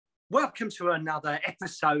Welcome to another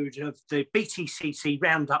episode of the BTCC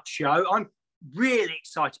Roundup show. I'm really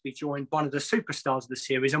excited to be joined by one of the superstars of the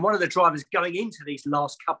series and one of the drivers going into these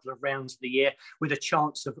last couple of rounds of the year with a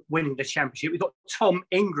chance of winning the championship. We've got Tom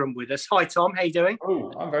Ingram with us. Hi, Tom. How you doing?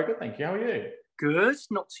 Oh, I'm very good, thank you. How are you? Good.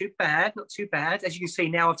 Not too bad. Not too bad. As you can see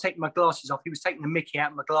now, I've taken my glasses off. He was taking the mickey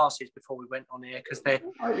out of my glasses before we went on here because they're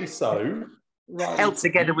rightly so. held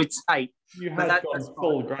together with tape. You had gone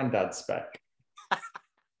full granddad spec.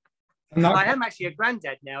 I am actually a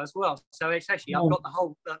granddad now as well, so it's actually I've got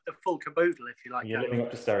the full caboodle, if you like. You're living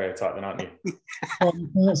up to stereotype, then, aren't you? Well,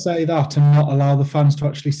 you can't say that and not allow the fans to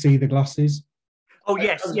actually see the glasses. Oh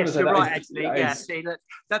yes, you're right. Actually, yeah. See,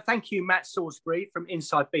 thank you, Matt Salisbury from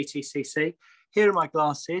Inside BTCC. Here are my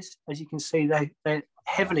glasses. As you can see, they're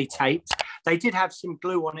heavily taped. They did have some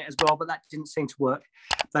glue on it as well, but that didn't seem to work.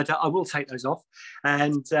 But I will take those off.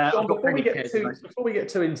 And John, before we get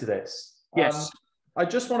too into this, yes. I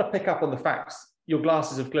just want to pick up on the facts. Your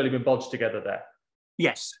glasses have clearly been bodged together there.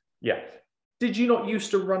 Yes. Yeah. Did you not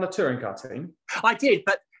used to run a touring car team? I did,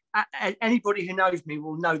 but anybody who knows me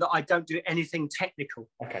will know that I don't do anything technical.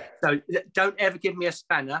 Okay. So don't ever give me a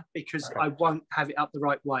spanner because I won't have it up the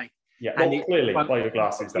right way. Yeah, well, clearly by your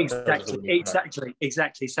glasses.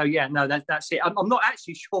 Exactly. So yeah, no, that's it. I'm not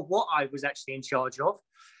actually sure what I was actually in charge of.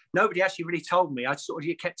 Nobody actually really told me. I sort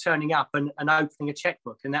of kept turning up and opening a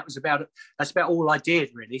checkbook, and that's about all I did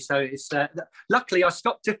really. So it's luckily I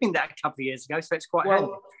stopped doing that a couple of years ago, so it's quite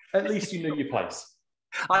handy. At least you knew your place.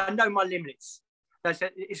 I know my limits.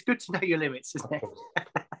 It's good to know your limits, isn't it?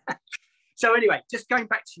 So anyway, just going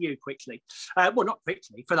back to you quickly. Well, not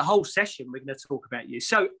quickly. For the whole session, we're going to talk about you.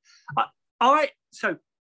 So, so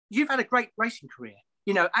you've had a great racing career.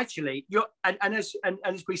 You know, actually, as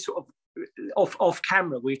we sort of off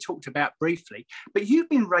camera we talked about briefly, but you've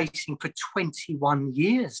been racing for 21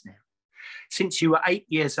 years now, since you were 8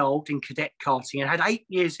 years old in cadet karting and had 8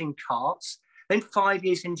 years in karts, then 5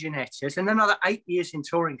 years in Genettas, and another 8 years in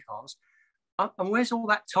touring cars. And where's all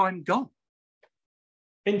that time gone?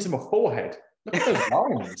 Into my forehead. Look at those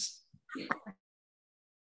lines.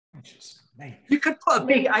 You could put a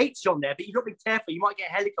big H on there, but you've got to be careful. You might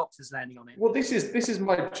get helicopters landing on it. Well, this is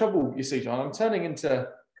my trouble, you see, John. I'm turning into,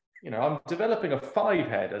 I'm developing a 5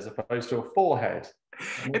 head as opposed to a 4 head.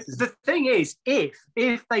 The thing is,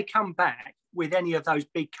 if they come back with any of those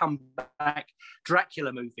big comeback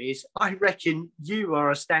Dracula movies, I reckon you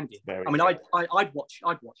are a stand-in. I'd watch.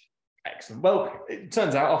 Excellent. Well, it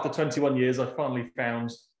turns out after 21 years, I finally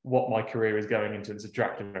found what my career is going into as a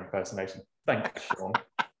Dracula impersonation. Thanks, Shaun.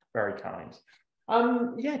 Very kind.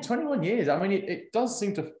 21 years. I mean, it does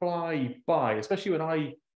seem to fly by, especially when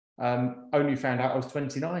I only found out I was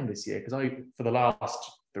 29 this year, because I, for the last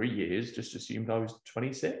 3 years, just assumed I was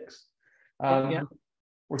 26. Yeah.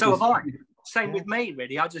 So have I. Same with me,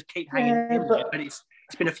 really. I just keep hanging in there, but it's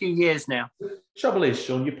been a few years now. Trouble is,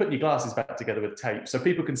 Shaun, you're putting your glasses back together with tape, so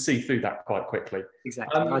people can see through that quite quickly.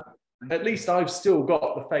 Exactly. At least I've still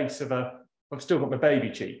got the face of I've still got my baby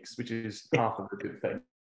cheeks, which is half of the good thing.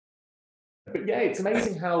 But yeah, it's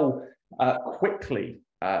amazing how quickly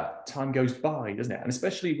time goes by, doesn't it? And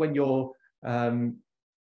especially when you're, I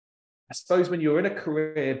suppose when you're in a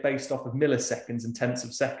career based off of milliseconds and tenths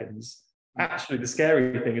of seconds, actually the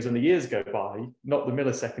scary thing is when the years go by, not the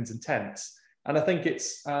milliseconds and tenths. And I think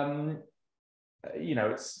it's, I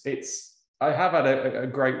have had a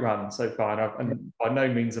great run so far, and by no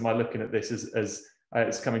means am I looking at this as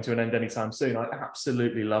it's coming to an end anytime soon. I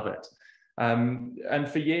absolutely love it. And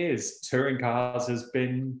for years, touring cars has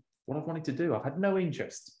been what I've wanted to do. I've had no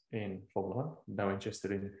interest in Formula One, no interest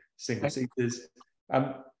in single-seaters.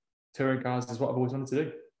 Touring cars is what I've always wanted to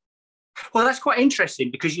do. Well, that's quite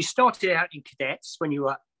interesting because you started out in cadets when you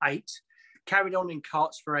were 8, carried on in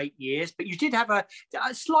karts for 8 years, but you did have a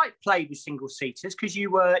slight play with single-seaters because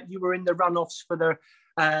you were in the runoffs for the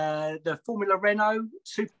Formula Renault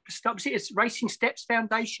Superstar. Was it Racing Steps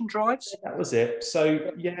Foundation drives? That was it.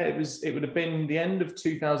 So yeah, it would have been the end of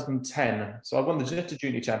 2010. So I won the Genetta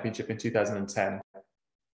Junior Championship in 2010.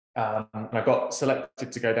 And I got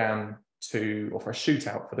selected to go down for a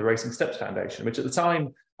shootout for the Racing Steps Foundation, which at the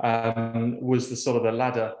time was the sort of the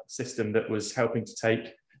ladder system that was helping to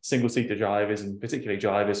take single-seater drivers, and particularly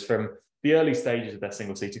drivers from the early stages of their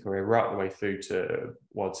single-seater career right the way through to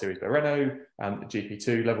World Series by Renault and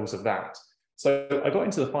GP2 levels of that. So I got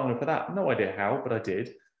into the final for that. No idea how, but I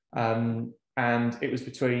did. And it was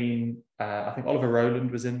between, I think Oliver Rowland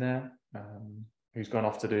was in there, who's gone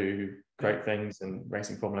off to do great things and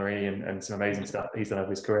racing Formula E and some amazing stuff that he's done over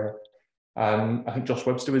his career. I think Josh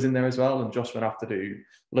Webster was in there as well, and Josh went off to do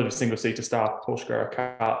a lot of single-seater stuff, Porsche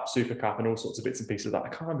Carrera Cup, Super Cup, and all sorts of bits and pieces of that. I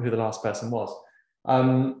can't remember who the last person was.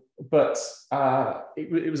 but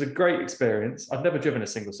it was a great experience. I've never driven a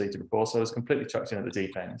single-seater before, so I was completely chucked in at the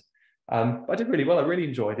deep end. But I did really well. I really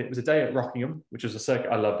enjoyed it. It was a day at Rockingham, which was a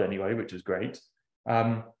circuit I loved anyway, which was great.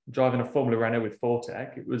 Driving a Formula Renault with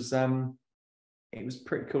Fortec, it was a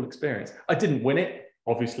pretty cool experience. I didn't win it,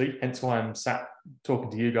 obviously, hence why I'm sat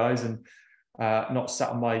talking to you guys and not sat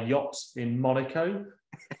on my yacht in Monaco.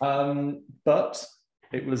 But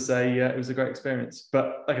it was a great experience.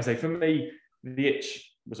 But like I say, for me, the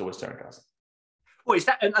itch was always touring cars. Well, is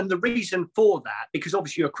that and the reason for that? Because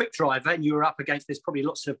obviously you're a quick driver and you're up against. There's probably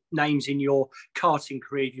lots of names in your karting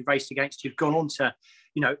career you've raced against. You've gone on to,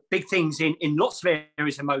 big things in lots of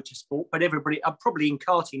areas of motorsport. But everybody, probably in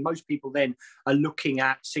karting, most people then are looking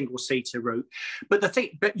at single seater route. But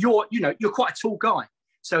you're quite a tall guy.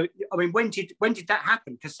 So, I mean, when did that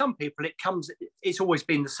happen? Because some people, it's always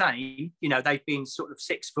been the same. They've been sort of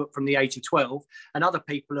 6 foot from the age of 12, and other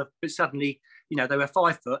people have suddenly, they were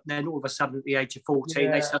 5 foot, and then all of a sudden at the age of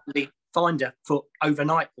 14, they suddenly find a foot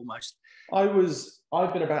overnight almost. I've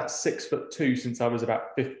been about 6'2" since I was about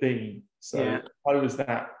 15. So I was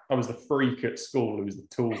the freak at school who was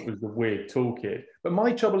the weird tall kid. But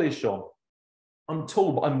my trouble is, Shaun, I'm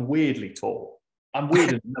tall, but I'm weirdly tall. I'm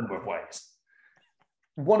weird in a number of ways.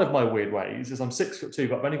 One of my weird ways is I'm 6'2",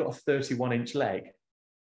 but I've only got a 31-inch leg.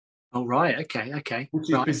 Oh, right. Okay.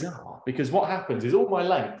 Which is bizarre, because what happens is all my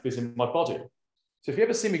length is in my body. So if you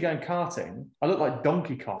ever see me going karting, I look like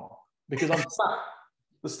Donkey Kong, because I'm sat,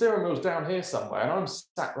 the steering wheel's down here somewhere, and I'm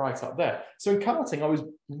sat right up there. So in karting, I was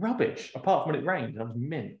rubbish, apart from when it rained, and I was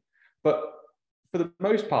mint. But for the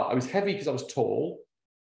most part, I was heavy because I was tall,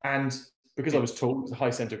 and because I was tall, it was a high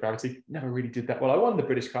centre of gravity, never really did that well. I won the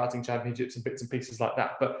British Karting Championships and bits and pieces like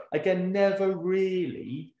that, but again, never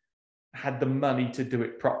really had the money to do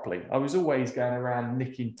it properly. I was always going around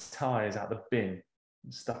nicking tyres out the bin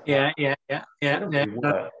and stuff like that. Yeah. Really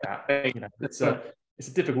work that. It's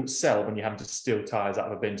a difficult sell when you're having to steal tyres out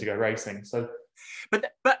of a bin to go racing. So, but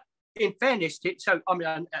in fairness,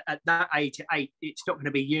 at that age, at 8, it's not going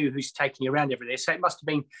to be you who's taking you around every day. So it must have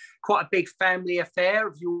been quite a big family affair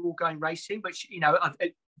of you all going racing. But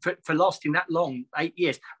for lasting that long, 8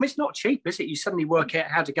 years, it's not cheap, is it? You suddenly work out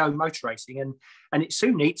how to go motor racing, and it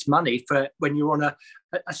soon eats money for when you're on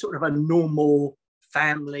a sort of a normal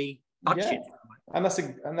family budget. Yeah. And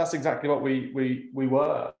that's exactly what we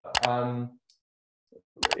were.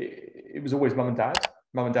 It was always mum and dad.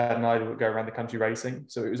 Mum and dad and I would go around the country racing.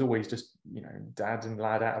 So it was always just, dad and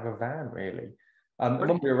lad out of a van, really. And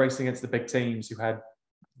when we were racing against the big teams who had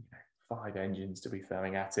 5 engines to be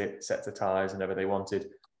throwing at it, sets of tyres whenever they wanted,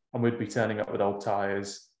 and we'd be turning up with old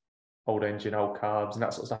tyres, old engine, old carbs, and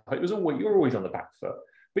that sort of stuff. It was always, you're always on the back foot.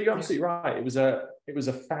 But you're absolutely right. It was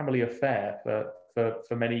a family affair for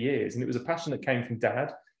many years, and it was a passion that came from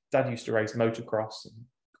dad. Dad used to race motocross and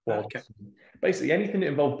quads. Okay. Basically, anything that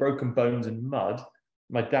involved broken bones and mud,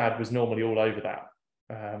 my dad was normally all over that.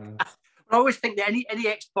 I always think that any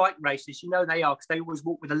ex-bike racers, they are, because they always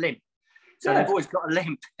walk with a limp. So they've always got a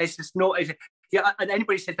limp. It's just not. And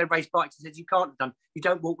anybody says they race bikes, and says you can't have done. You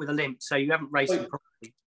don't walk with a limp, so you haven't raced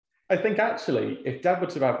properly. I think actually, if Dad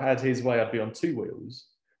would have had his way, I'd be on 2 wheels.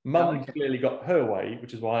 Mum clearly got her way,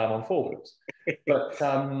 which is why I'm on 4 wheels. But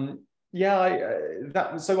I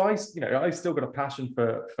still got a passion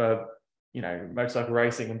for motorcycle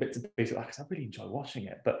racing and bits and pieces. I really enjoy watching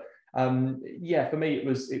it. But for me, it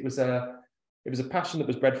was a passion that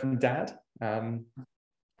was bred from Dad.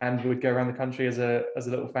 And we would go around the country as a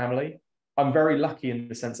little family. I'm very lucky in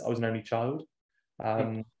the sense that I was an only child.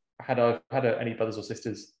 Had I had any brothers or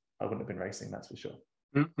sisters, I wouldn't have been racing, that's for sure.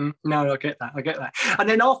 Mm-hmm. No, I get that. And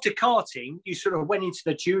then after karting, you sort of went into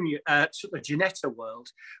the junior, sort of Ginetta world,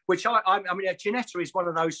 which Ginetta is one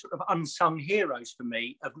of those sort of unsung heroes for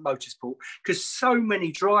me of motorsport, because so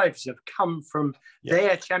many drivers have come from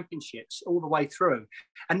their championships all the way through.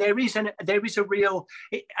 And there is a real,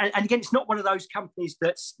 and again, it's not one of those companies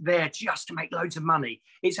that's there just to make loads of money.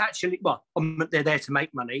 It's actually, they're there to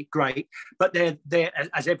make money, great, but they're there,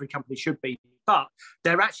 as every company should be, but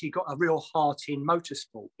they're actually got a real heart in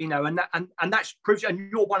motorsport, and that's proves.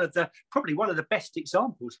 And you're probably one of the best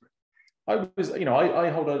examples. I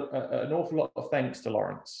hold an awful lot of thanks to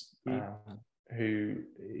Lawrence, who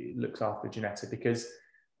looks after Ginetta, because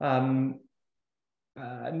a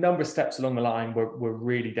number of steps along the line were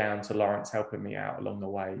really down to Lawrence helping me out along the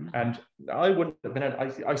way, and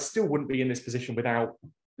I still wouldn't be in this position without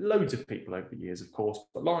loads of people over the years, of course,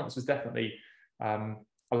 but Lawrence was definitely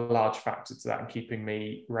a large factor to that and keeping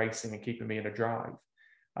me racing and keeping me in a drive.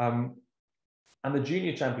 And the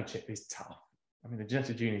junior championship is tough. The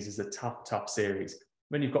Ginetta Juniors is a tough series.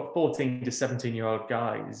 When you've got 14 to 17-year-old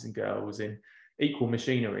guys and girls in equal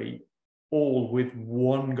machinery, all with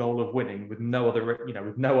one goal of winning, with no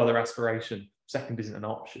other aspiration. Second isn't an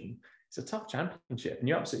option. It's a tough championship, and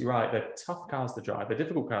you're absolutely right. They're tough cars to drive. They're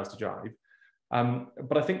difficult cars to drive.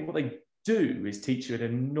 But I think what they do is teach you an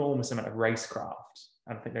enormous amount of racecraft,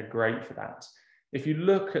 and I think they're great for that. If you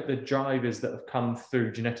look at the drivers that have come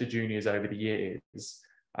through Ginetta Juniors over the years,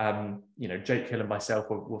 Jake Hill and myself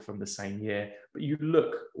were from the same year, but you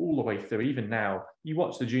look all the way through, even now, you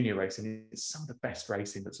watch the junior racing, it's some of the best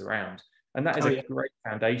racing that's around. And that is a great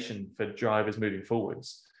foundation for drivers moving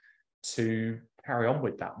forwards to carry on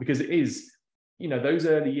with that, because it is, those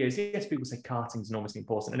early years, yes, people say karting is enormously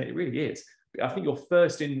important, and it really is. But I think your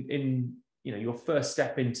first your first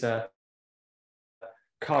step into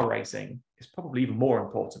car racing is probably even more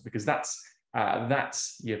important, because that's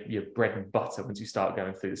your bread and butter once you start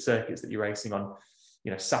going through the circuits that you're racing on,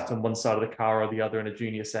 sat on one side of the car or the other in a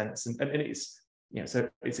junior sense. And it's, so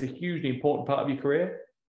it's a hugely important part of your career.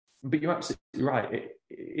 But you're absolutely right.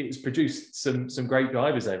 It's produced some great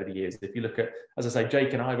drivers over the years. If you look at, as I say,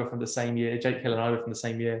 Jake and I were from the same year, Jake Hill and I were from the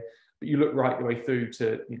same year, but you look right the way through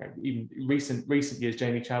to, even recent years,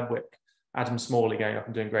 Jamie Chadwick, Adam Smalley going up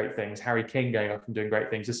and doing great things, Harry King going up and doing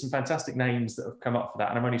great things. There's some fantastic names that have come up for that,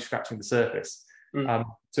 and I'm only scratching the surface. So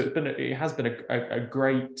it has been a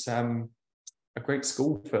great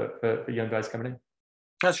school for young guys coming in.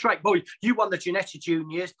 That's right. Boy, you won the Ginetta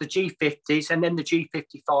Juniors, the G50s, and then the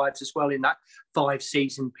G55s as well in that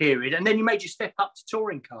 5-season period. And then you made your step up to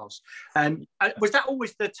touring cars. Was that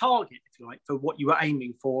always the target, if you like, for what you were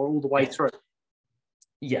aiming for all the way through?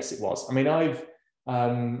 Yes, it was. I mean, I've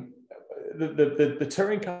the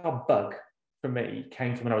touring car bug for me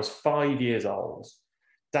came from when I was 5 years old.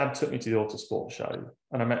 Dad took me to the Autosport show,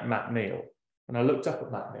 and I met Matt Neal. And I looked up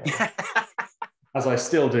at Matt Neal, as I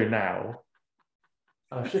still do now.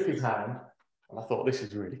 And I shook his hand, and I thought, this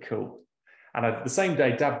is really cool. And the same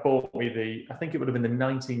day, Dad bought me I think it would have been the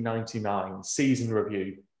 1999 season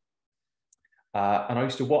review. And I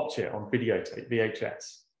used to watch it on videotape,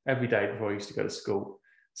 VHS, every day before I used to go to school.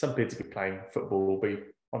 Some kids would be playing football, will be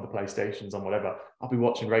on the PlayStations, on whatever. I'll be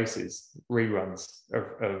watching races, reruns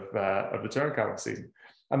of the touring car season.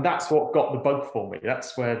 And that's what got the bug for me.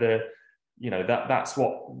 That's where that's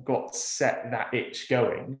what got set that itch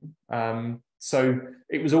going. So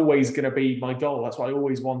it was always going to be my goal. That's what I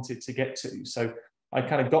always wanted to get to. So I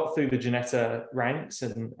kind of got through the Ginetta ranks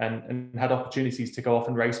and had opportunities to go off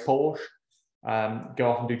and race Porsche,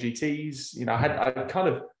 go off and do GTs.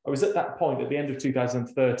 I was at that point at the end of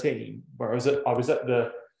 2013 where I was at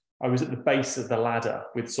the base of the ladder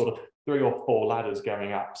with sort of 3 or 4 ladders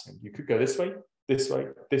going up. So you could go this way, this way,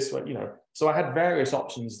 this way. So I had various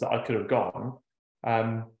options that I could have gone.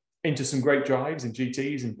 Into some great drives in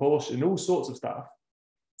GTs and Porsche and all sorts of stuff,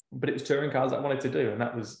 but it was touring cars that I wanted to do, and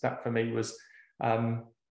that for me was the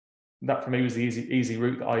easy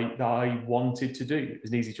route that I wanted to do. It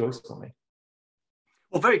was an easy choice for me.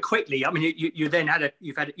 Well, very quickly, I mean, you then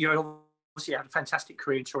obviously had a fantastic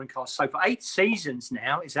career in touring cars. So for 8 seasons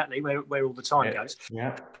now, exactly where all the time goes.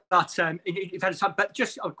 Yeah. But you've had a time. But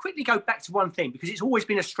just I'll quickly go back to one thing, because it's always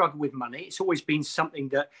been a struggle with money. It's always been something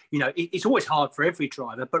that it's always hard for every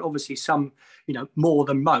driver, but obviously some more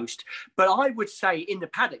than most. But I would say in the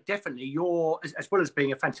paddock, definitely you're, as well as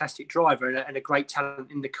being a fantastic driver and a great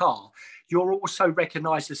talent in the car, you're also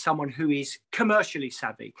recognised as someone who is commercially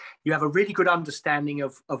savvy. You have a really good understanding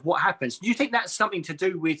of what happens. Do you think that's something to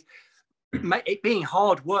do with it being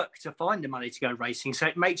hard work to find the money to go racing, so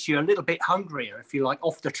it makes you a little bit hungrier, if you like,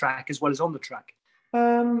 off the track as well as on the track?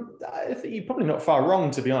 I think you're probably not far wrong,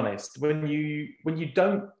 to be honest. When you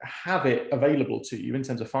don't have it available to you in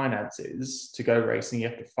terms of finances to go racing, you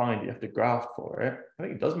have to find it, you have to graft for it. I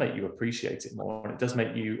think it does make you appreciate it more, and it does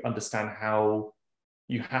make you understand how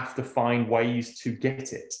you have to find ways to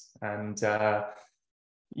get it. And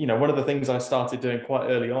one of the things I started doing quite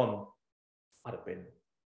early on, I'd have been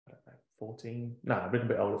 14, no, I've been a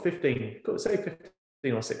bit older, 15, say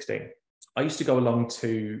 15 or 16. I used to go along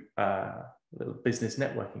to little business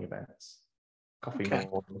networking events, coffee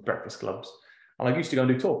or breakfast clubs. And I used to go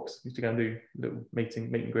and do talks. I used to go and do little meet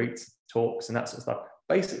and greets, talks and that sort of stuff,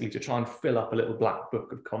 basically to try and fill up a little black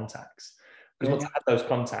book of contacts. Because once I had those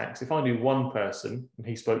contacts, if I knew one person and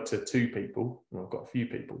he spoke to 2 people, and I've got a few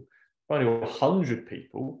people, if I knew 100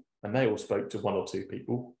 people and they all spoke to 1 or 2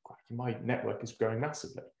 people, my network is growing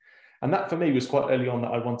massively. And that for me was quite early on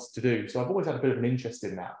that I wanted to do. So I've always had a bit of an interest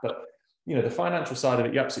in that. But, the financial side of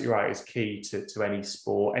it, you're absolutely right, is key to any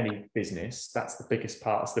sport, any business. That's the biggest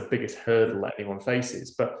part. It's the biggest hurdle that anyone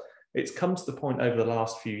faces. But it's come to the point over the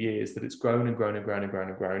last few years that it's grown and grown and grown and grown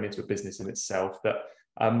and grown into a business in itself that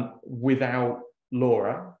without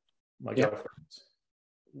Laura, my girlfriend,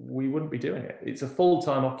 we wouldn't be doing it. It's a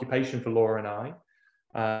full-time occupation for Laura and I.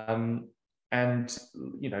 And,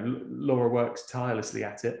 you know, Laura works tirelessly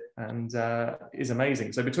at it and is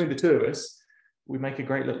amazing. So between the two of us, we make a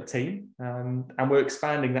great little team, and we're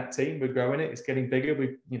expanding that team. We're growing it. It's getting bigger.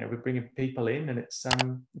 We're bringing people in, and it's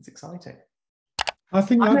exciting. I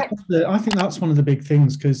think that's one of the big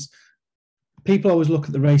things, because people always look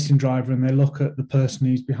at the racing driver and they look at the person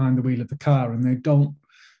who's behind the wheel of the car, and they don't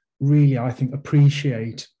really, I think,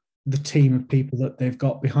 appreciate the team of people that they've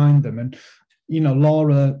got behind them. And you know,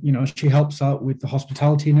 Laura, you know, she helps out with the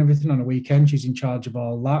hospitality and everything on a weekend. She's in charge of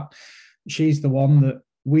all that. She's the one that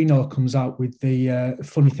we know comes out with the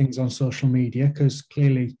funny things on social media, because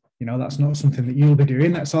clearly, you know, that's not something that you'll be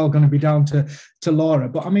doing. That's all going to be down to Laura.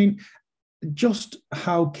 But I mean, just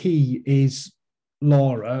how key is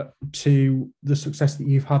Laura to the success that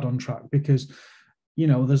you've had on track? Because, you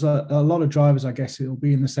know, there's a lot of drivers, I guess, it'll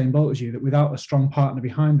be in the same boat as you, that without a strong partner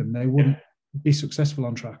behind them, they wouldn't be successful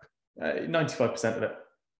on track. 95% of it,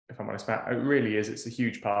 if I'm honest, Matt, it really is. It's a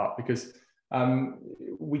huge part, because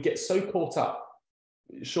we get so caught up.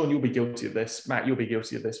 Shaun, you'll be guilty of this. Matt, you'll be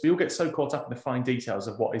guilty of this. We all get so caught up in the fine details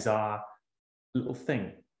of what is our little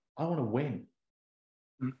thing. I want to win.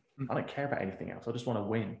 I don't care about anything else. I just want to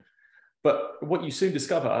win. But what you soon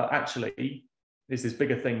discover actually is there's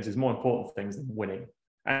bigger things, there's more important things than winning.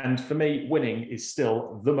 And for me, winning is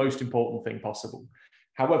still the most important thing possible.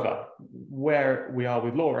 However, where we are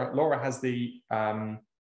with Laura, Laura has the sort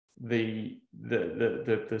of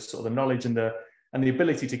the knowledge and the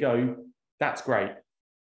ability to go, that's great.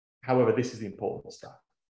 However, this is the important stuff.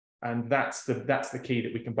 And that's the key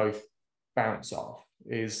that we can both bounce off.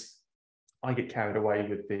 Is I get carried away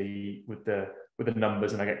with the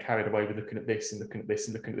numbers, and I get carried away with looking at this and looking at this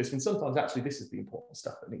and looking at this. And sometimes actually this is the important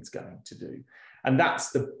stuff that needs going to do. And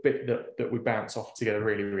that's the bit that we bounce off together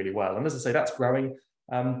really, really well. And as I say, that's growing.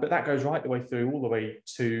 But that goes right the way through, all the way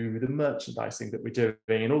to the merchandising that we're doing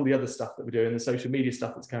and all the other stuff that we're doing, the social media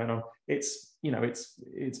stuff that's going on. It's, you know,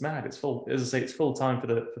 it's mad. It's full, as I say, it's full time for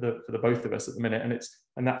the both of us at the minute,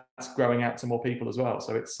 and that's growing out to more people as well.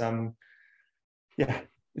 So it's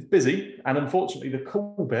it's busy. And unfortunately, the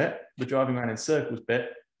cool bit, the driving around in circles bit,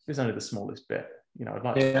 is only the smallest bit. You know, I'd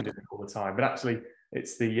like to do it all the time, but actually,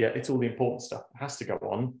 it's all the important stuff that has to go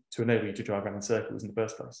on to enable you to drive around in circles in the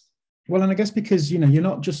first place. Well, and I guess because, you know, you're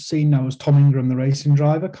not just seen now as Tom Ingram, the racing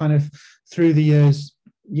driver. Kind of through the years,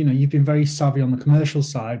 you know, you've been very savvy on the commercial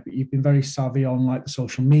side, but you've been very savvy on like the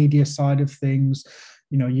social media side of things.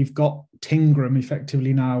 You know, you've got Ingram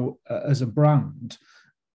effectively now as a brand.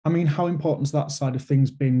 I mean, how important has that side of things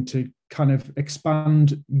been to kind of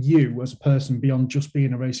expand you as a person beyond just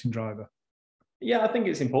being a racing driver? Yeah, I think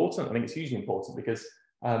it's important. I think it's hugely important, because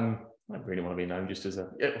I don't really want to be known just as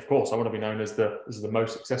of course, I want to be known as the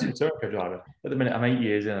most successful touring car driver. At the minute, I'm 8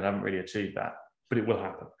 years in and I haven't really achieved that, but it will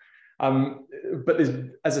happen. But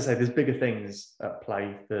as I say, there's bigger things at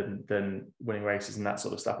play than winning races and that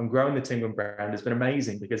sort of stuff. And growing the Ingram brand has been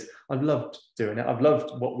amazing, because I've loved doing it. I've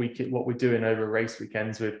loved what we're doing over race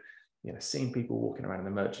weekends with, you know, seeing people walking around in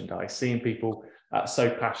the merchandise, seeing people so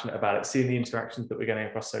passionate about it, seeing the interactions that we're getting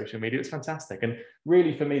across social media. It's fantastic. And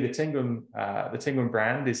really, for me, the Ingram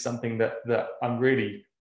brand is something that I'm really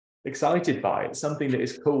excited by. It's something that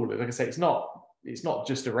is cool. Like I say, it's not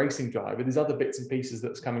just a racing driver. There's other bits and pieces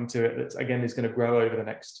that's coming to it that, again, is going to grow over the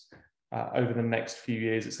next few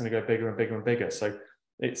years. It's going to go bigger and bigger and bigger. So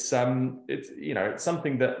it's you know, it's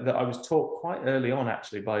something that I was taught quite early on,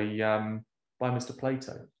 actually, by Mr.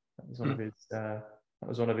 Plato. That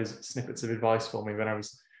was one of his snippets of advice for me when I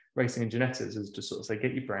was racing in Genettas, is to sort of say,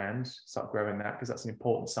 get your brand, start growing that, because that's an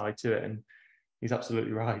important side to it. And he's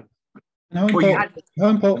absolutely right. How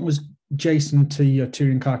important was Jason to your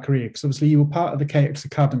touring car career? Because obviously you were part of the KX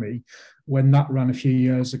Academy when that ran a few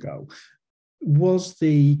years ago. Was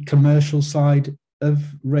the commercial side of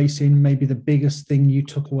racing maybe the biggest thing you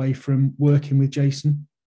took away from working with Jason?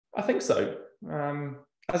 I think so.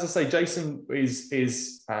 As I say, Jason is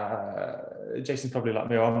Jason's probably like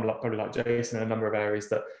me, or I'm probably like Jason in a number of areas,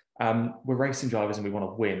 that we're racing drivers and we want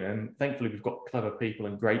to win. And thankfully, we've got clever people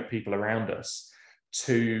and great people around us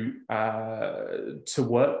to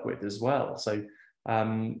work with as well. So,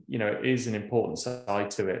 you know, it is an important side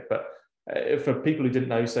to it. But for people who didn't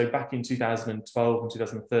know, so back in 2012 and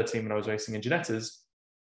 2013, when I was racing in Genettas,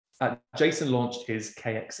 Jason launched his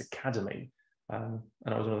KX Academy. And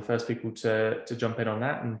I was one of the first people to jump in on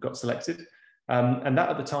that and got selected. And that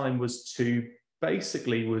at the time was to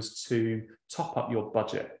top up your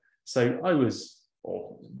budget. So I was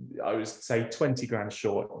say 20 grand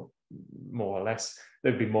short, more or less.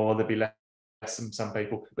 There'd be more, there'd be less. than some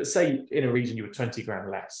people, but say in a region you were 20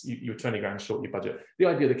 grand less, you were 20 grand short your budget. The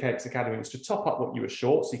idea of the KX Academy was to top up what you were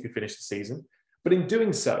short so you could finish the season. But in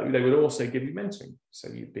doing so, they would also give you mentoring. So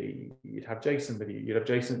you'd have Jason with you. You'd have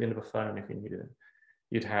Jason at the end of a phone if you needed him.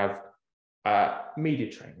 You'd have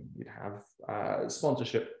media training. You'd have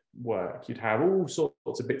sponsorship work. You'd have all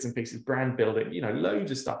sorts of bits and pieces, brand building,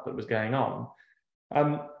 loads of stuff that was going on.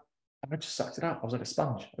 And I just sucked it up. I was like a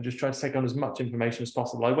sponge. I just tried to take on as much information as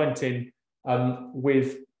possible. I went in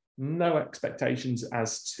with no expectations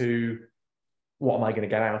as to what am I going to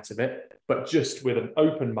get out of it, but just with an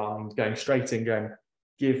open mind, going straight in, going,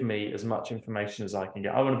 give me as much information as I can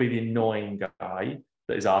get. I want to be the annoying guy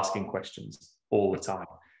that is asking questions all the time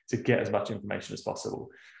to get as much information as possible.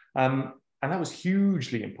 And that was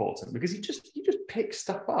hugely important because you just pick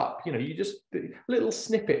stuff up. You just little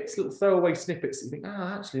snippets, little throwaway snippets that you think,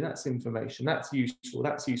 actually, that's information, that's useful,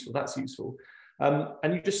 that's useful, that's useful.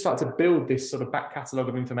 And you just start to build this sort of back catalogue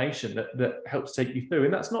of information that helps take you through.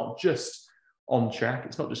 And that's not just on track,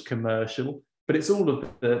 it's not just commercial, but it's all of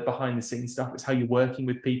the behind the scenes stuff. It's how you're working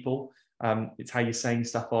with people. It's how you're saying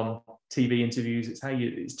stuff on TV interviews.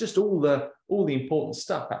 It's just all the important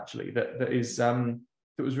stuff actually that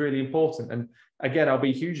was really important. And again, I'll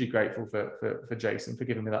be hugely grateful for Jason for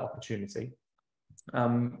giving me that opportunity.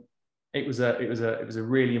 It was a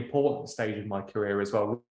really important stage of my career as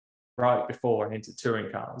well, right before I entered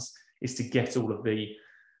touring cars, is to get all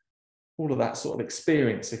of that sort of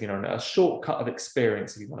experience, a shortcut of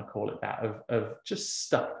experience, if you want to call it that, of just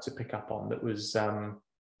stuff to pick up on that was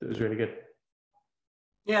really good.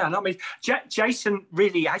 Yeah, and I mean, Jason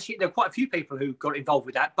really, actually, there are quite a few people who got involved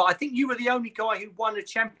with that, but I think you were the only guy who won a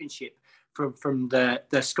championship from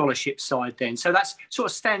the scholarship side then. So that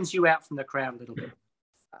sort of stands you out from the crowd a little bit.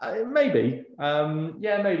 Maybe.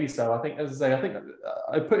 Maybe so. I think, as I say, I think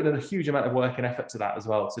I put in a huge amount of work and effort to that as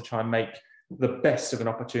well to try and make the best of an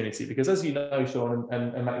opportunity, because as you know, Shaun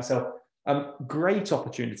and Matt yourself, great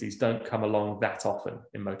opportunities don't come along that often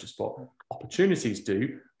in motorsport. Opportunities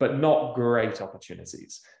do, but not great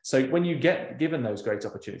opportunities. So when you get given those great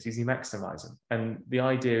opportunities, you maximize them. And the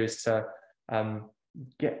idea is to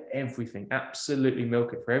get everything, absolutely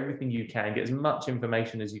milk it for everything you can, get as much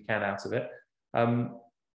information as you can out of it.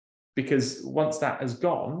 Because once that has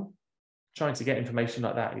gone, trying to get information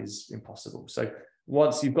like that is impossible. So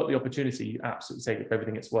once you've got the opportunity, you absolutely take it for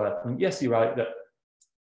everything it's worth. And yes, you're right that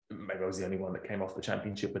maybe I was the only one that came off the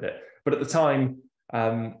championship with it. But at the time,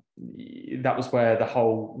 that was where the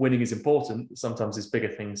whole winning is important. Sometimes there's bigger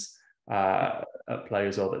things at play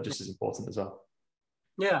as well that are just as important as well.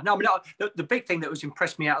 Yeah, no, I mean, the big thing that was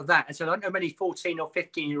impressed me out of that is I don't know many 14 or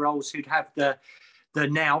 15-year-olds who'd have the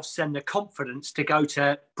nous and the confidence to go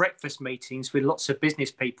to breakfast meetings with lots of business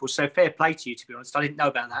people. So fair play to you, to be honest. I didn't know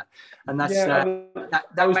about that. And that's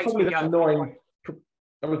that was makes probably me that annoying.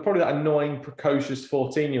 I was probably that annoying, precocious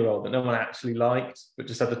 14-year-old that no one actually liked, but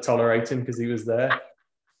just had to tolerate him because he was there.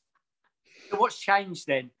 So what's changed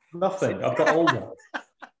then? Nothing. I've got older.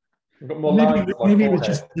 I've got more maybe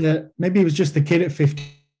it was just the kid at 15.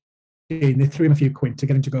 They threw him a few quid to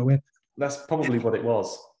get him to go away. That's probably what it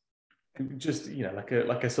was. Just like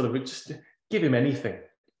a sort of just give him anything.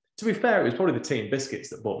 To be fair, it was probably the tea and biscuits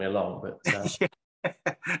that brought me along. But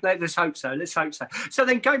let's hope so. Let's hope so. So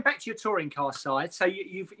then, going back to your touring car side, so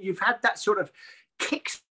you've had that sort of kick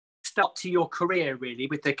start to your career really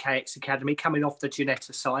with the KX Academy, coming off the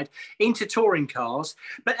Ginetta side into touring cars.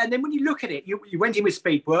 And then when you look at it, you went in with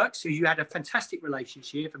Speedworks, who you had a fantastic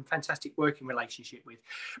relationship and fantastic working relationship with.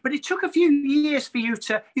 But it took a few years for you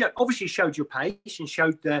to, obviously showed your pace and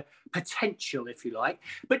showed the potential, if you like.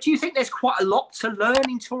 But do you think there's quite a lot to learn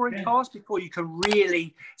in touring cars before you can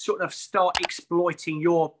really sort of start exploiting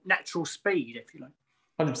your natural speed, if you like?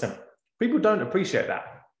 100%. People don't appreciate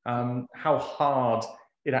that, how hard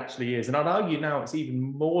it actually is. And I'd argue now it's even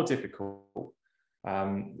more difficult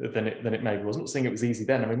than it maybe was. I'm not saying it was easy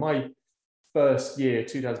then. I mean, my first year,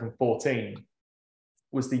 2014,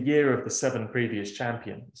 was the year of the 7 previous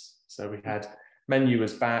champions. So we had Menu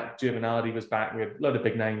was back, Giovanardi was back, we had a load of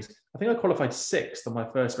big names. I think I qualified 6th on my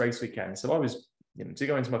first race weekend. So I was, to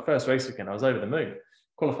go into my first race weekend, I was over the moon.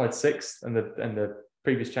 Qualified 6th and the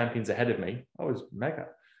previous champions ahead of me. I was mega.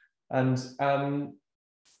 And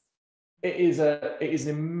it is an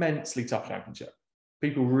immensely tough championship.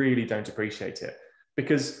 People really don't appreciate it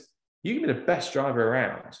because you can be the best driver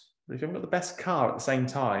around, but if you haven't got the best car at the same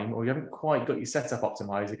time, or you haven't quite got your setup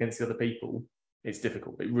optimized against the other people, it's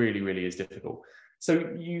difficult. It really, really is difficult.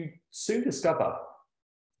 So you soon discover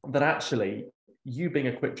that actually you being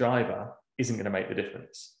a quick driver isn't going to make the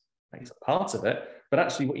difference. It's a part of it, but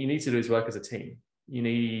actually what you need to do is work as a team. You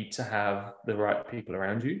need to have the right people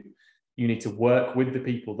around you. You need to work with the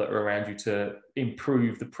people that are around you to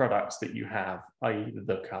improve the products that you have, i.e.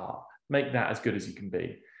 the car. Make that as good as you can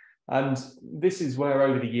be. And this is where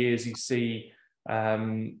over the years you see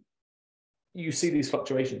these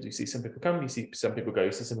fluctuations. You see some people come, you see some people go,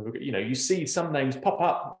 you see some people go, you see some names pop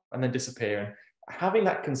up and then disappear. And having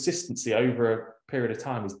that consistency over a period of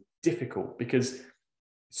time is difficult because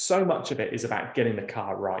so much of it is about getting the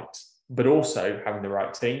car right, but also having the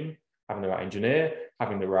right team, having the right engineer,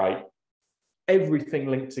 having the right everything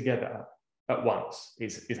linked together at once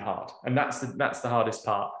is hard. And that's the hardest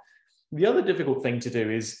part. The other difficult thing to do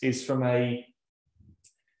is from a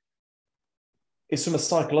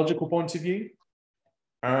psychological point of view,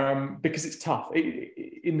 because it's tough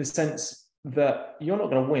in the sense that you're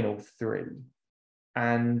not going to win all three,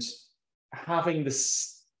 and having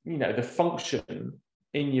this, the function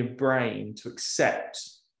in your brain to accept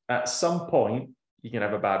at some point you can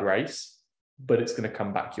have a bad race, but it's going to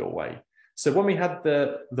come back your way. So when we had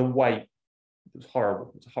the weight, it was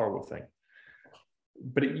horrible. It was a horrible thing,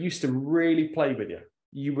 but it used to really play with you.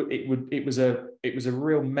 It was a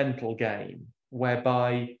real mental game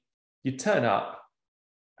whereby you'd turn up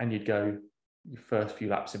and you'd go your first few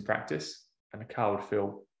laps in practice and the car would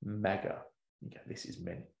feel mega. You go, this is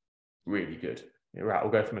mint, really good. You're right,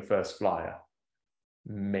 we'll go for my first flyer.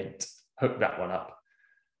 Mint, hook that one up.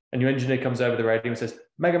 And your engineer comes over the radio and says,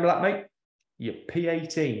 mega lap, mate, you're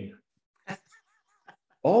P18.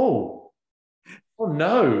 Oh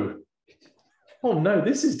no,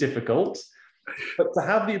 this is difficult. But to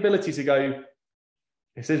have the ability to go,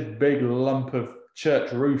 it's this big lump of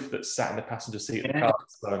church roof that's sat in the passenger seat of the car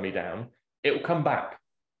that's slowing me down, it will come back.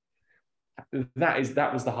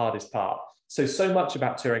 That was the hardest part. So much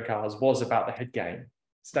about touring cars was about the head game,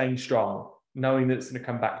 staying strong, knowing that it's going to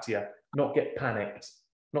come back to you, not get panicked,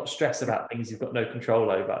 not stress about things you've got no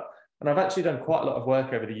control over. And I've actually done quite a lot of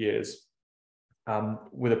work over the years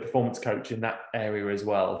with a performance coach in that area as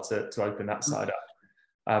well to open that side up.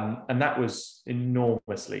 And that was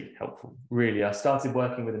enormously helpful, really. I started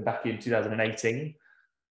working with him back in 2018,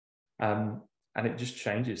 and it just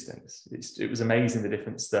changes things. It was amazing the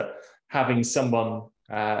difference that having someone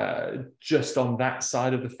just on that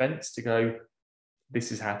side of the fence to go,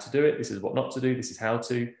 this is how to do it, this is what not to do, this is how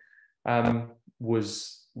to,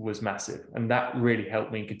 was massive. And that really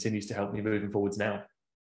helped me and continues to help me moving forwards now.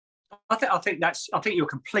 I think you're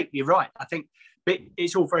completely right. I think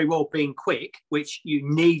it's all very well being quick, which you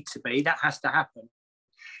need to be, that has to happen.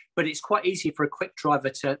 But it's quite easy for a quick driver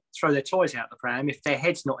to throw their toys out the pram if their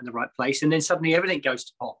head's not in the right place, and then suddenly everything goes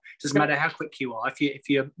to pot. It doesn't matter how quick you are. If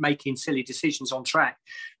you're making silly decisions on track,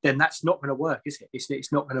 then that's not going to work, is it?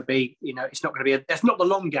 It's not going to be, it's not going to be. That's not the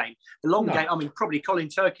long game. The long game. I mean, probably Colin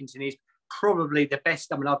Turkington is probably the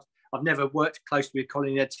best. I mean, I've never worked closely with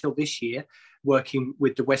Colin until this year, working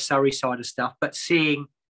with the West Surrey side of stuff, but seeing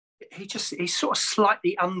he's sort of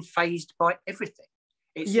slightly unfazed by everything.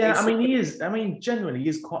 He is. Generally, he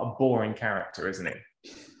is quite a boring character, isn't he?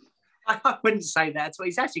 I wouldn't say that.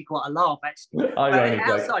 He's actually quite a laugh, actually. But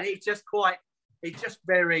outside, it just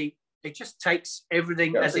takes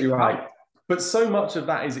everything as it comes. But so much of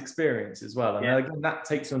that is experience as well. And again, that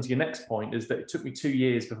takes you on to your next point, is that it took me 2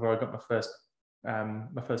 years before I got my first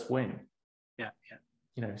win.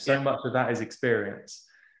 Much of that is experience.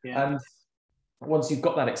 And once you've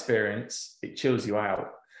got that experience, it chills you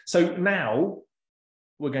out. So now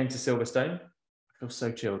we're going to Silverstone. I feel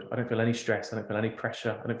so chilled. I don't feel any stress. I don't feel any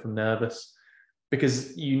pressure. I don't feel nervous,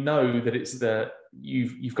 because you know that it's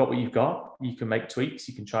you've got what you've got. You can make tweaks.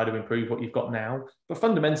 You can try to improve what you've got now. But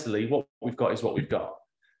fundamentally, what we've got is what we've got.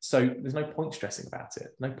 So there's no point stressing about it.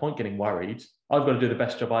 No point getting worried. I've got to do the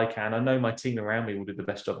best job I can. I know my team around me will do the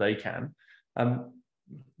best job they can.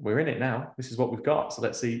 We're in it now. This is what we've got. So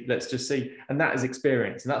let's just see. And that is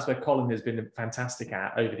experience. And that's where Colin has been fantastic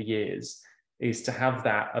at over the years, is to have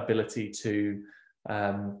that ability to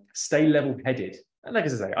stay level-headed. And like I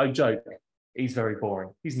say, I joke, he's very boring.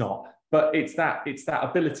 He's not. But it's that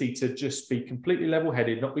ability to just be completely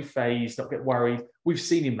level-headed, not be phased, not get worried. We've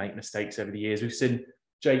seen him make mistakes over the years. We've seen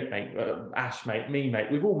Jake make, Ash make, me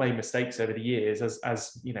make. We've all made mistakes over the years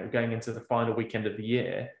as going into the final weekend of the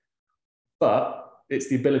year. But it's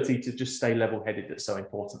the ability to just stay level-headed that's so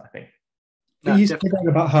important, I think. You said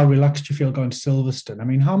about how relaxed you feel going to Silverstone. I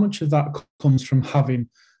mean, how much of that comes from having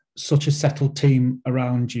such a settled team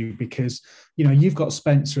around you? Because, you've got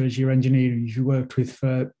Spencer as your engineer you worked with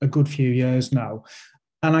for a good few years now.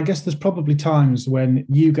 And I guess there's probably times when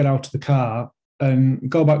you get out of the car and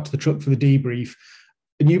go back to the truck for the debrief,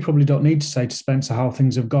 and you probably don't need to say to Spencer how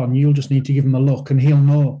things have gone. You'll just need to give him a look and he'll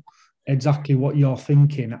know exactly what you're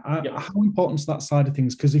thinking. Yep. How important is that side of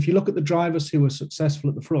things? Because if you look at the drivers who are successful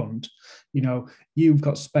at the front, you know, you've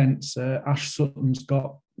got Spencer, Ash Sutton's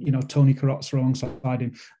got, you know, Tony Carrozza alongside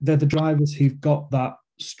him. They're the drivers who've got that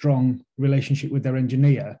strong relationship with their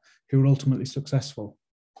engineer who are ultimately successful.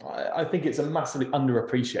 I think it's a massively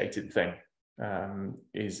underappreciated thing,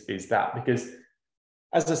 is that, because,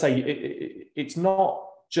 as I say, it's not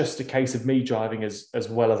just a case of me driving as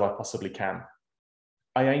well as I possibly can.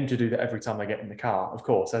 I aim to do that every time I get in the car, of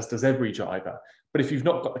course, as does every driver. But if you've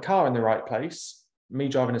not got the car in the right place, me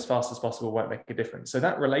driving as fast as possible won't make a difference. So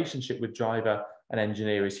that relationship with driver and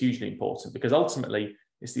engineer is hugely important, because ultimately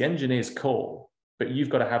it's the engineer's call, but you've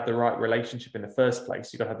got to have the right relationship in the first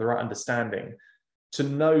place. You've got to have the right understanding to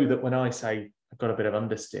know that when I say, I've got a bit of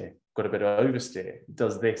understeer, I've got a bit of oversteer, it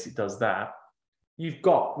does this, it does that, we've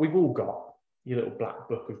all got your little black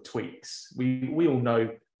book of tweaks. We all know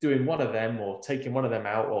doing one of them or taking one of them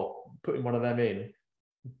out or putting one of them in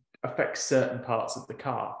affects certain parts of the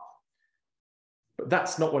car. But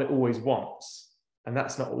that's not what it always wants. And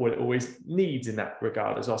that's not what it always needs in that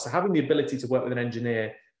regard as well. So having the ability to work with an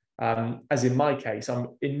engineer, as in my case, I'm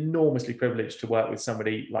enormously privileged to work with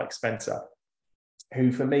somebody like Spencer,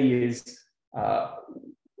 who for me is a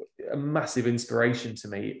massive inspiration to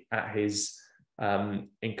me at his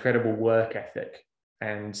incredible work ethic,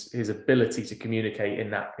 and his ability to communicate in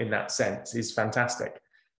that sense is fantastic.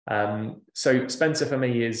 So Spencer for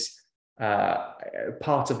me is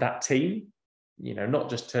part of that team. You know, not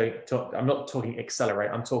just I'm not talking accelerate.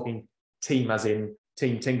 I'm talking team, as in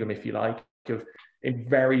Team Ingram, if you like, of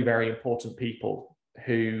very, very important people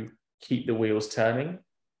who keep the wheels turning,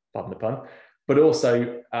 pardon the pun, but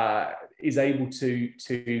also is able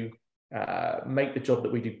to make the job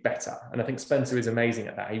that we do better. And I think Spencer is amazing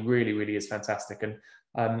at that. He really, really is fantastic. And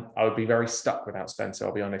I would be very stuck without Spencer,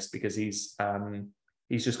 I'll be honest, because he's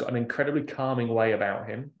just got an incredibly calming way about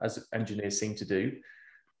him, as engineers seem to do.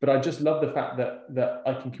 But I just love the fact that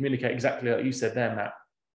I can communicate exactly like you said there, Matt.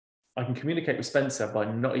 I can communicate with Spencer by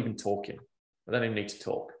not even talking. I don't even need to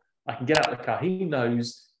talk. I can get out of the car. He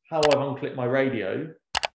knows how I've unclipped my radio,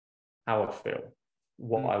 how I feel,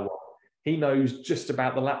 what I want. He knows just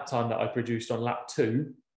about the lap time that I produced on lap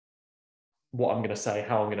 2, what I'm going to say,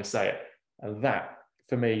 how I'm going to say it. And that,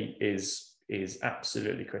 for me, is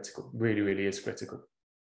absolutely critical. Really, really is critical.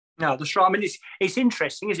 No, that's right. I mean, it's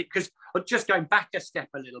interesting, is it? Because just going back a step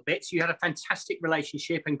a little bit, so you had a fantastic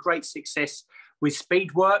relationship and great success with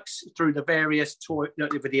Speedworks through the various with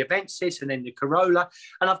the Avensis and then the Corolla.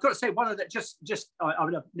 And I've got to say, one of that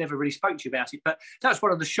I've never really spoke to you about it, but that's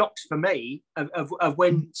one of the shocks for me of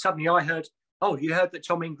when suddenly I heard, oh, you heard that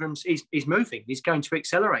Tom Ingram's is moving, he's going to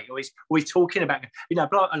accelerate, or he's talking about, you know,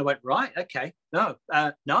 blah. And I went, right, okay, no,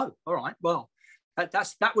 all right, well,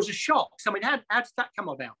 that was a shock. So I mean, how did that come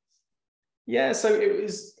about? Yeah, so it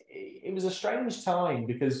was a strange time,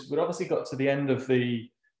 because we'd obviously got to the end of the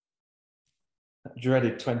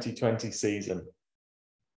dreaded 2020 season,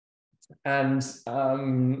 and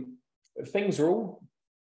things were all,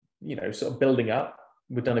 you know, sort of building up.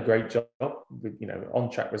 We'd done a great job. You know,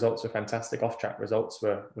 on-track results were fantastic. Off-track results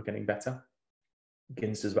were getting better.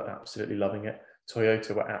 Ginsters were absolutely loving it.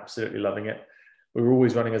 Toyota were absolutely loving it. We were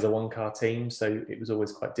always running as a one-car team, so it was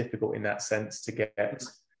always quite difficult in that sense to get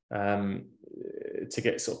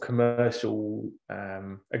sort of commercial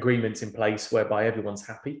agreements in place whereby everyone's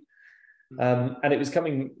happy. And it was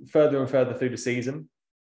coming further and further through the season.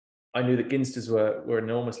 I knew that Ginsters were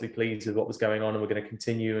enormously pleased with what was going on and were going to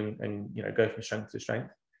continue and you know, go from strength to strength.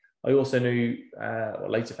 I also knew, or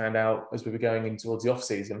later found out as we were going in towards the off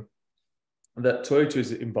season, that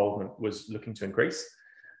Toyota's involvement was looking to increase.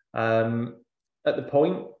 At the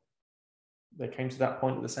point, they came to that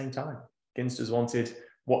point at the same time. Ginsters wanted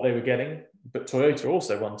what they were getting, but Toyota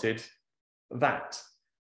also wanted that.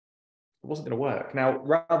 It wasn't going to work. Now,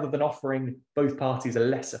 rather than offering both parties a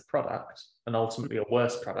lesser product and ultimately a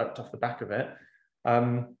worse product off the back of it,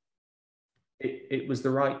 it was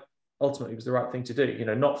ultimately the right thing to do. You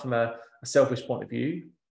know, not from a selfish point of view.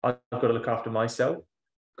 I've got to look after myself.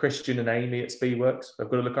 Christian and Amy at Speedworks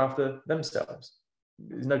have got to look after themselves.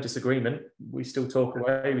 There's no disagreement. We still talk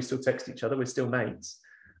away. We still text each other. We're still mates.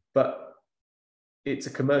 But it's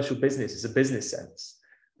a commercial business. It's a business sense.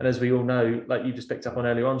 And as we all know, like you just picked up on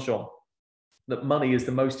earlier on, Shaun, that money is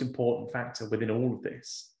the most important factor within all of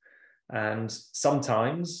this. And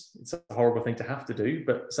sometimes it's a horrible thing to have to do,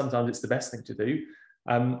 but sometimes it's the best thing to do,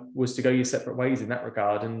 was to go your separate ways in that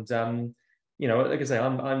regard. And, you know, like I say,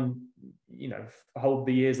 I'm you know, hold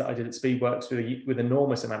the years that I did at Speedworks with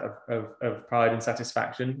enormous amount of pride and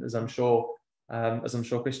satisfaction, as I'm sure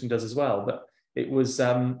Christian does as well. But it was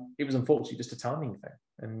unfortunately just a timing thing.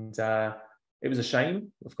 And it was a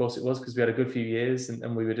shame, of course it was, because we had a good few years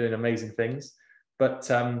and we were doing amazing things. But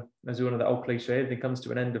as we all know, that old cliche, everything comes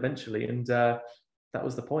to an end eventually, and that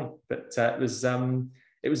was the point. But it was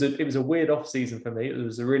a weird off season for me. It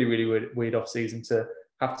was a really, really weird off season to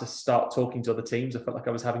have to start talking to other teams. I felt like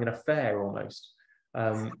I was having an affair almost,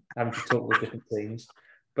 having to talk with different teams.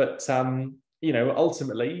 But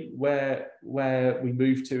ultimately, where we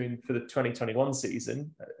moved to for the 2021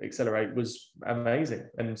 season, Accelerate was amazing,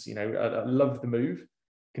 and I loved the move.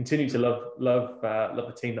 Continue to love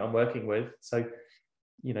the team that I'm working with. So,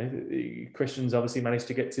 Christian's obviously managed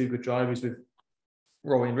to get 2 good drivers with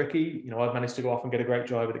Roy and Ricky. I've managed to go off and get a great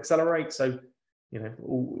driver with Accelerate. So,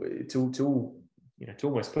 to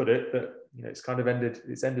almost put it that it's kind of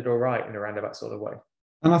ended all right in a roundabout sort of way.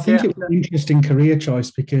 And I think it was an interesting career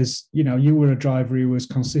choice because, you were a driver who was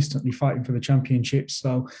consistently fighting for the championships.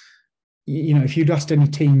 So, if you'd asked any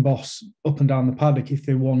team boss up and down the paddock if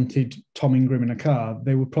they wanted Tom Ingram in a car,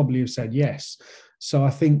 they would probably have said yes. So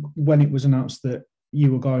I think when it was announced that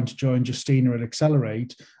you were going to join Justina at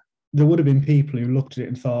Accelerate, there would have been people who looked at it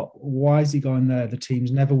and thought, why is he going there? The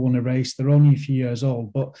team's never won a race. They're only a few years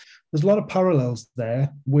old. But there's a lot of parallels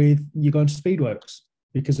there with you going to Speedworks.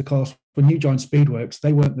 Because, of course, when you joined Speedworks,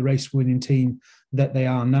 they weren't the race-winning team that they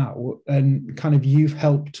are now. And kind of you've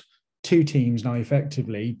helped 2 teams now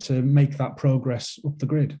effectively to make that progress up the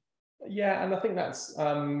grid. Yeah, and I think that's,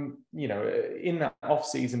 in that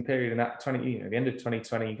off-season period, in that the end of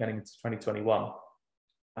 2020, getting into 2021,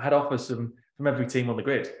 I had offers from every team on the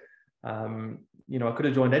grid. I could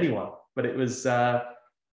have joined anyone, but it was... as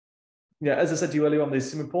I said to you earlier on, there's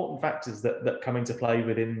some important factors that come into play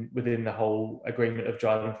within the whole agreement of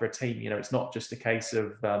driving for a team. It's not just a case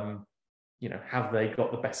of, have they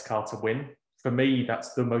got the best car to win? For me,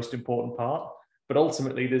 that's the most important part. But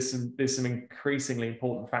ultimately, there's some increasingly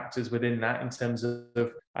important factors within that in terms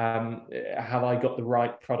of have I got the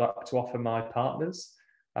right product to offer my partners?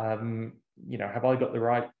 Have I got the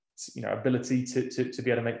right ability to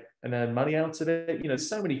be able to make and earn money out of it? There's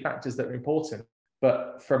so many factors that are important.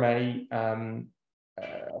 But from a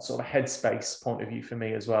sort of a headspace point of view for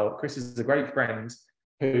me as well, Chris is a great friend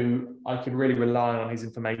who I can really rely on his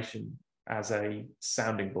information as a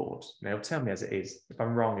sounding board. He'll tell me as it is. If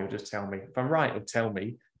I'm wrong, he'll just tell me. If I'm right, he'll tell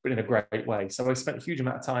me, but in a great way. So I spent a huge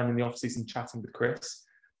amount of time in the off-season chatting with Chris.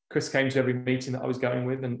 Chris came to every meeting that I was going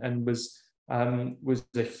with and was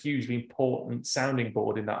a hugely important sounding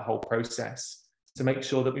board in that whole process to make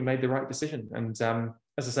sure that we made the right decision. And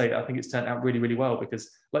as I say, I think it's turned out really, really well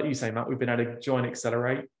because, like you say, Matt, we've been able to join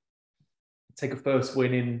Accelerate, take a first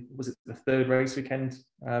win in, was it the 3rd race weekend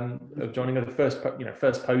of joining, the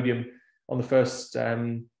first podium on the first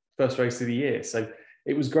race of the year. So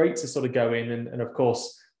it was great to sort of go in and of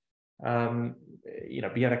course, be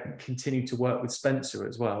able to continue to work with Spencer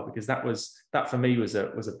as well, because that for me was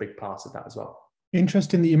a big part of that as well.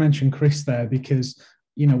 Interesting that you mentioned Chris there, because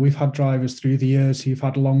we've had drivers through the years who've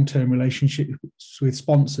had long-term relationships with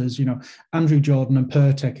sponsors. Andrew Jordan and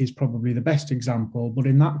Pertec is probably the best example. But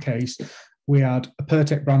in that case, we had a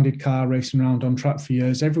Pertec branded car racing around on track for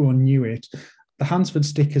years. Everyone knew it. The Hansford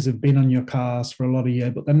stickers have been on your cars for a lot of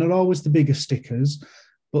years, but they're not always the biggest stickers.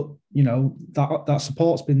 But, that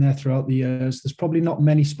support's been there throughout the years. There's probably not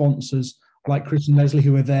many sponsors like Chris and Leslie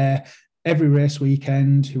who are there every race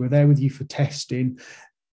weekend, who are there with you for testing.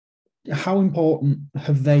 How important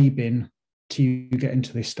have they been to you getting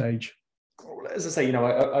to this stage? As I say,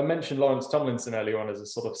 I mentioned Lawrence Tomlinson earlier on as a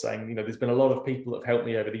sort of saying, there's been a lot of people that have helped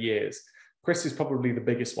me over the years. Chris is probably the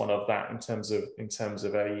biggest one of that in terms of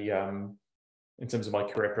my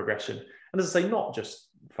career progression. And as I say, not just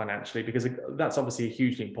financially, because that's obviously a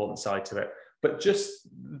hugely important side to it, but just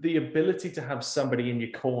the ability to have somebody in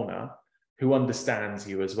your corner who understands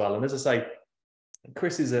you as well. And as I say,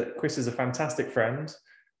 Chris is a fantastic friend.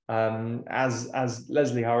 As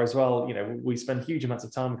Leslie are as well, we spend huge amounts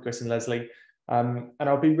of time with Chris and Leslie, and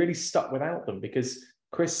I'll be really stuck without them because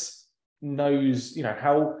Chris knows,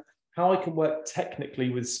 how I can work technically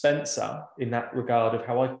with Spencer in that regard of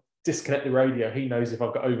how I disconnect the radio. He knows if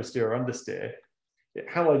I've got oversteer or understeer.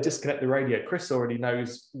 How I disconnect the radio, Chris already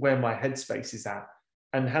knows where my headspace is at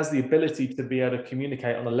and has the ability to be able to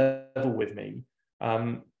communicate on a level with me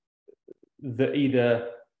that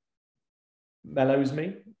either mellows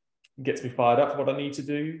me, gets me fired up for what I need to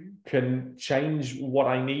do, can change what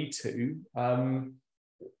I need to.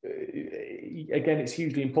 Again, it's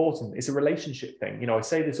hugely important. It's a relationship thing. I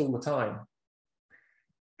say this all the time.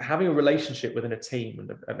 Having a relationship within a team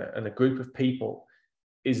and a group of people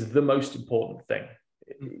is the most important thing.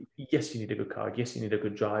 Yes, you need a good car. Yes, you need a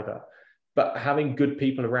good driver. but having good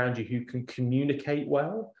people around you who can communicate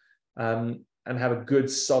well, and have a good,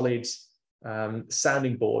 solid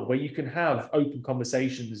sounding board where you can have open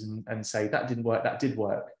conversations and say, that didn't work, that did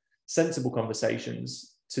work. Sensible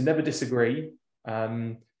conversations, to never disagree,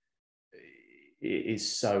 it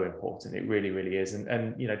is so important. It really, really is.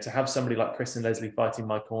 And you know, to have somebody like Chris and Leslie fighting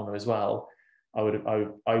my corner as well, I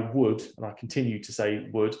would, and I continue to say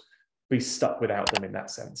would, be stuck without them in that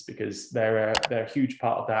sense, because they're a huge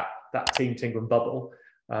part of that Team Ingram bubble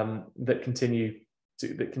that continue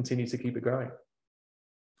to keep it growing.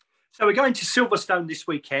 So we're going to Silverstone this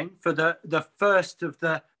weekend for the first of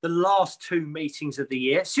the last two meetings of the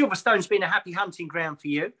year. Silverstone's been a happy hunting ground for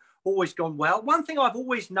you, always gone well. One thing I've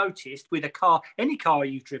always noticed with a car, any car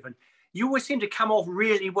you've driven, you always seem to come off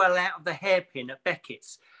really well out of the hairpin at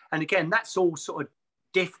Beckett's. And again, that's all sort of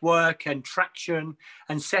diff work and traction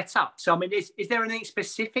and setup. So, I mean, is there anything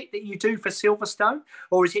specific that you do for Silverstone,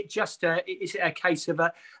 or is it just is it a case of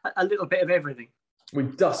a little bit of everything? We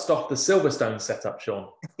dust off the Silverstone setup, Shaun.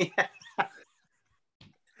 Yeah.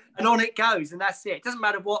 And on it goes, and that's it. It doesn't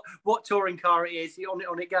matter what touring car it is,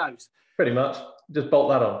 on it goes. Pretty much, just bolt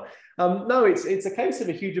that on. No, it's a case of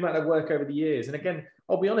a huge amount of work over the years. And again,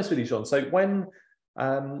 I'll be honest with you, Shaun. So when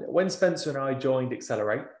Spencer and I joined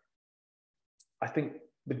Accelerate, I think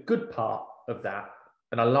the good part of that,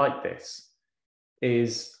 and I like this,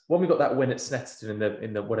 is when we got that win at Snetterton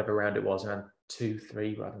in the whatever round it was, around 2,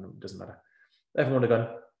 3, I don't know, it doesn't matter. Everyone had gone,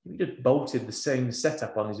 you just bolted the same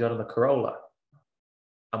setup on as you had on the Corolla.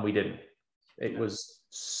 And we didn't. It was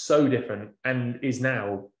so different, and is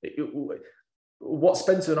now what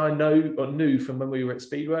Spencer and I knew from when we were at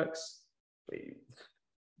Speedworks.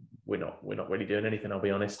 We're not really doing anything, I'll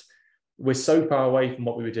be honest. We're so far away from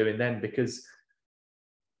what we were doing then, because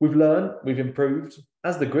we've learned, we've improved,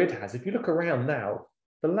 as the grid has. If you look around now,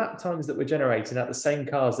 the lap times that we're generating at the same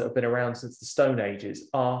cars that have been around since the Stone Ages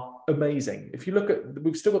are amazing. If you look at,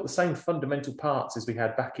 we've still got the same fundamental parts as we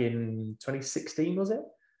had back in 2016, was it?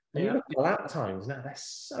 And you look at the lap times now, they're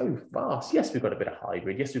so fast. Yes, we've got a bit of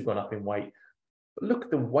hybrid. Yes, we've gone up in weight. But look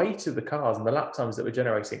at the weight of the cars, and the lap times that we're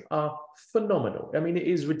generating are phenomenal. I mean, it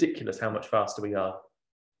is ridiculous how much faster we are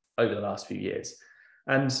over the last few years.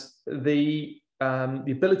 And the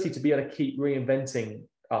ability to be able to keep reinventing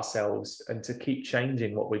ourselves and to keep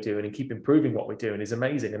changing what we're doing and keep improving what we're doing is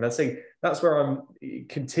amazing. And I think that's where I'm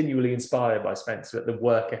continually inspired by Spencer, at the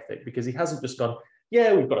work ethic, because he hasn't just gone,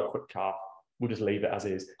 yeah, we've got a quick car, we'll just leave it as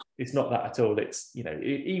is. It's not that at all. It's, you know,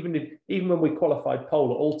 even when we qualified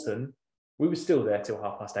pole at Alton, we were still there till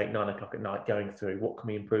 8:30, 9 o'clock at night, going through what can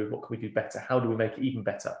we improve, what can we do better, how do we make it even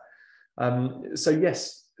better. So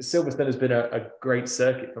yes, Silverstone has been a great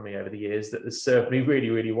circuit for me over the years that has served me really,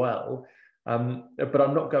 really well. But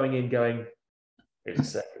I'm not going in going,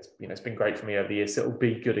 it's been great for me over the years, so it'll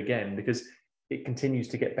be good again, because it continues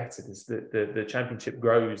to get better. The championship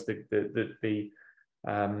grows, the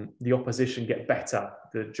opposition get better,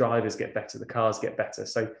 the drivers get better, the cars get better.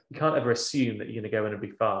 So you can't ever assume that you're going to go in and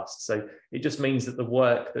be fast. So it just means that the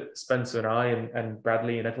work that Spencer and I and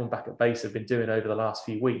Bradley and everyone back at base have been doing over the last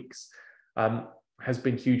few weeks has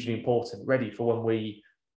been hugely important, ready for when we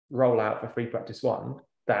roll out for free practice 1,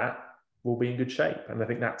 that will be in good shape. And I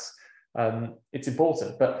think that's it's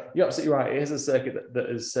important. But you're absolutely right, it is a circuit that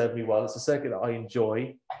has served me well. It's a circuit that I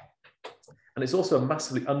enjoy. And it's also a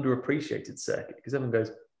massively underappreciated circuit, because everyone goes,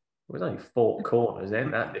 well, there's only 4 corners,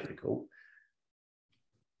 ain't that difficult?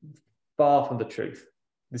 Far from the truth.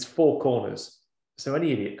 There's 4 corners, so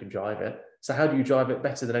any idiot can drive it. So how do you drive it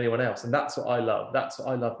better than anyone else? And that's what I love. That's what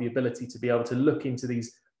I love, the ability to be able to look into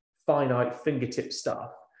these finite fingertip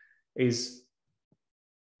stuff. Is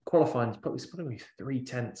qualifying, it's probably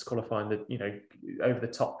 3/10 qualifying, over the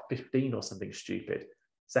top 15 or something stupid.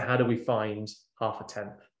 So how do we find half a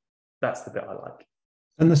tenth? That's the bit I like.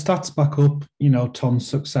 And the stats back up, Tom's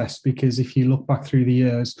success, because if you look back through the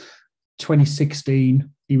years, 2016,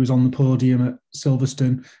 he was on the podium at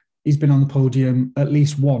Silverstone. He's been on the podium at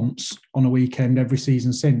least once on a weekend every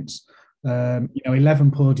season since.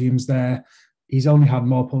 11 podiums there. He's only had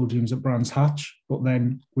more podiums at Brands Hatch, but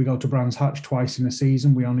then we go to Brands Hatch twice in a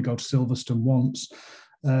season. We only go to Silverstone once.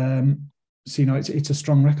 So, it's a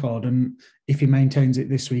strong record. And if he maintains it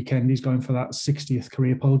this weekend, he's going for that 60th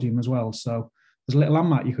career podium as well. So there's a little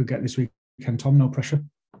landmark you could get this weekend, Tom. No pressure.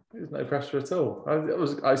 There's no pressure at all.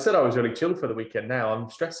 I said I was really chilled for the weekend. Now I'm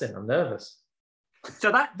stressing. I'm nervous.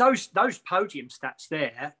 So those podium stats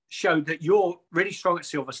there show that you're really strong at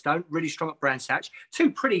Silverstone, really strong at Brands Hatch,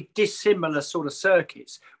 2 pretty dissimilar sort of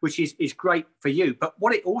circuits, which is great for you. But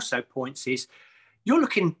what it also points is you're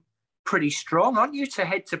looking pretty strong, aren't you, to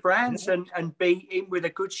head to Brands and be in with a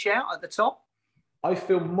good shout at the top? I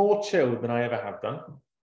feel more chilled than I ever have done.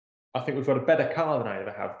 I think we've got a better car than I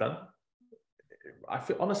ever have done. I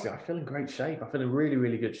feel in great shape. I feel in really,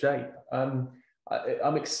 really good shape. I'm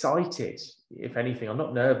excited. If anything, I'm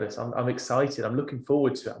not nervous. I'm excited. I'm looking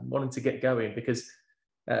forward to it. I'm wanting to get going because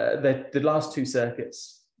the last two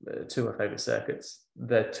circuits, two of my favourite circuits,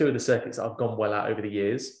 they're two of the circuits that I've gone well at over the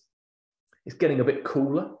years. It's getting a bit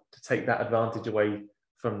cooler to take that advantage away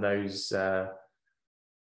from those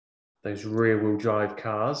rear-wheel drive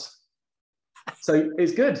cars. So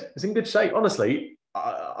it's good. It's in good shape. Honestly,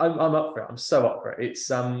 I'm up for it. I'm so up for it. It's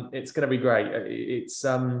going to be great.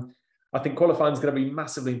 I think qualifying is going to be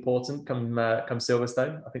massively important come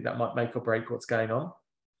Silverstone. I think that might make or break what's going on.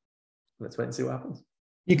 Let's wait and see what happens.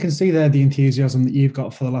 You can see there the enthusiasm that you've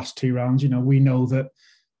got for the last two rounds. You know, we know that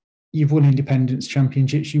you've won independence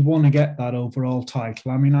championships. You want to get that overall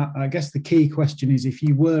title. I mean, I guess the key question is if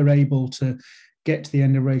you were able to get to the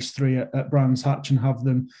end of race 3 at Brands Hatch and have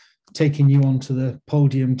them taking you onto the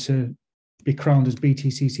podium to be crowned as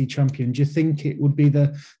BTCC champion, do you think it would be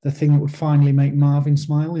the thing that would finally make Marvin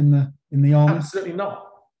smile in the arm? Absolutely not.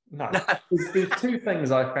 No. There's two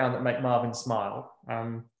things I found that make Marvin smile.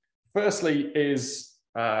 Firstly is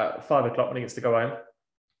 5 o'clock when he gets to go home.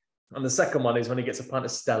 And the second one is when he gets a pint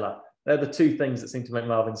of Stella. They're the two things that seem to make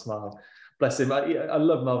Marvin smile. Bless him. I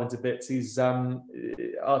love Marvin to bits. He's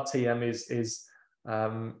RTM is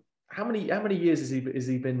how many years has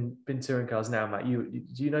he been touring cars now, Matt? Do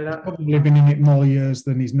you know that? Probably been in it more years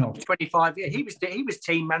than he's not. 25 years. He was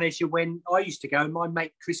team manager when I used to go. My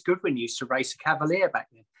mate Chris Goodwin used to race a Cavalier back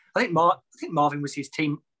then. I think Marvin was his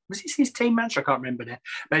team. Was he his team manager? I can't remember now.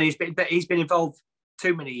 But he's been involved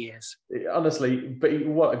too many years. Honestly, but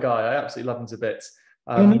what a guy! I absolutely love him to bits.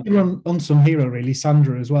 Unsung hero, really,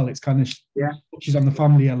 Sandra as well. It's kind of she's on the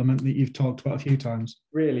family element that you've talked about a few times.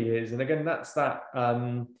 Really is, and again, that's that.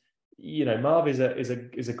 Marv is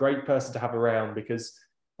a great person to have around because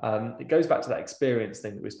it goes back to that experience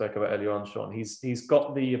thing that we spoke about earlier on, Shaun. He's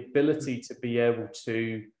got the ability to be able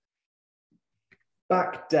to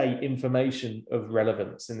backdate information of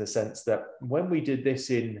relevance in the sense that when we did this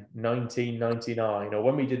in 1999 or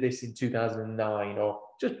when we did this in 2009 or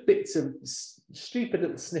just bits of stupid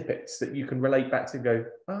little snippets that you can relate back to and go,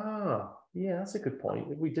 yeah, that's a good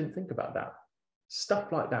point. We didn't think about that.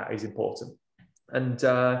 Stuff like that is important. And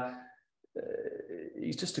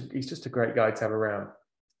he's just a great guy to have around.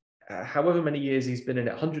 However many years he's been in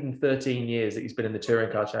it, 113 years that he's been in the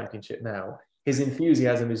Touring Car Championship now, his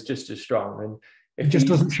enthusiasm is just as strong. And he just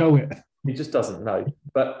doesn't show it. He just doesn't know.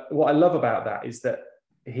 But what I love about that is that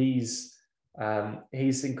he's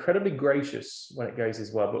incredibly gracious when it goes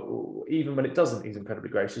his way, but even when it doesn't, he's incredibly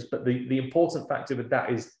gracious. But the important factor with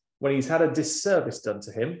that is when he's had a disservice done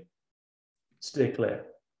to him, steer clear,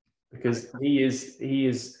 because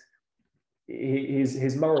his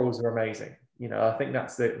morals are amazing. You know, I think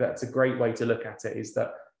that's a great way to look at it. Is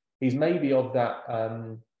that he's maybe of that.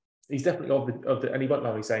 He's definitely of the, and he won't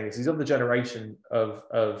mind me saying this. He's of the generation of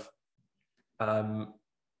the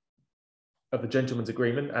gentleman's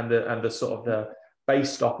agreement and the sort of the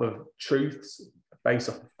based off of truths, based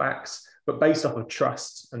off of facts, but based off of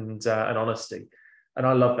trust and honesty. And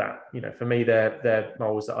I love that. You know, for me, they're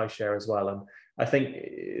morals that I share as well. And I think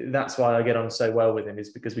that's why I get on so well with him,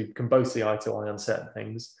 is because we can both see eye to eye on certain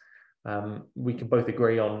things. We can both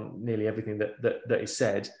agree on nearly everything that is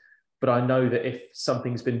said. But I know that if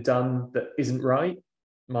something's been done that isn't right,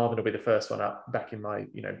 Marvin will be the first one up, back in my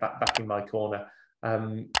corner.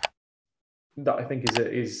 That I think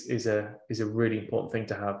is a really important thing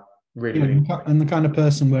to have. Really. And the kind of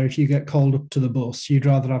person where if you get called up to the bus, you'd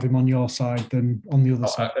rather have him on your side than on the other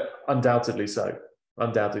side. Undoubtedly so.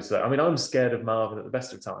 Undoubtedly so. I mean, I'm scared of Marvin at the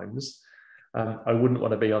best of times. I wouldn't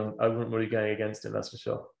want to be going against him, that's for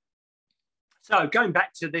sure. So going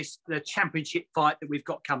back to the championship fight that we've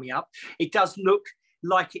got coming up, it does look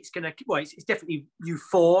like it's going to. Well, it's definitely you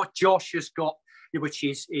four. Josh has got, which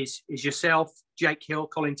is yourself, Jake Hill,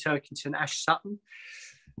 Colin Turkington, Ash Sutton.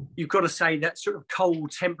 You've got to say that sort of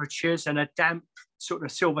cold temperatures and a damp sort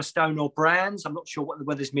of Silverstone or Brands. I'm not sure what the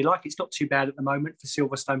weather's going to be like. It's not too bad at the moment for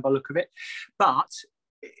Silverstone by the look of it, but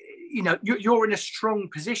you know, you're in a strong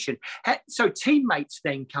position. So teammates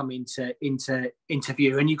then come into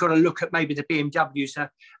interview, and you've got to look at maybe the BMWs are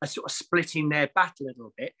sort of splitting their battle a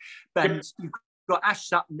little bit. But you've got Ash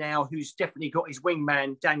Sutton now, who's definitely got his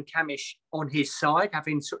wingman, Dan Camish, on his side,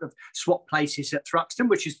 having sort of swapped places at Thruxton,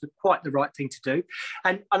 which is quite the right thing to do.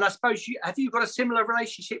 And I suppose, have you got a similar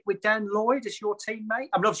relationship with Dan Lloyd as your teammate?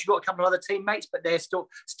 I mean, obviously you've got a couple of other teammates, but they're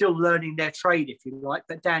still learning their trade, if you like.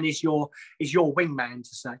 But Dan is your wingman,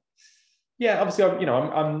 to say. Yeah, obviously,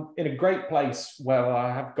 I'm in a great place where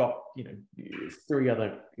I have got three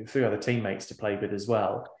other teammates to play with as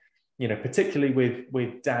well. Particularly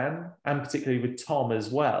with Dan and particularly with Tom as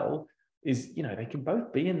well. Is they can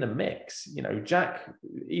both be in the mix. Jack,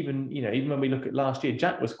 even when we look at last year,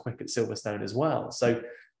 Jack was quick at Silverstone as well. So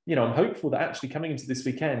I'm hopeful that actually coming into this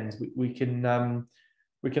weekend, we can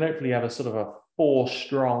hopefully have a sort of a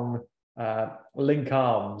 4-strong link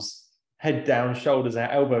arms, head down, shoulders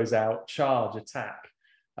out, elbows out, charge, attack.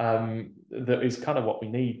 That is kind of what we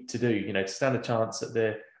need to do, to stand a chance at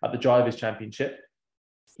the Drivers' Championship.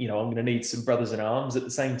 I'm going to need some brothers in arms at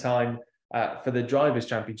the same time for the Drivers'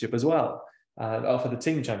 Championship as well, or for the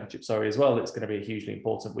Team Championship, as well. It's going to be a hugely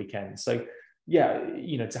important weekend. So, yeah,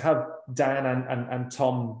 to have Dan and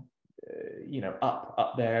Tom,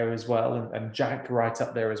 up there as well, and Jack right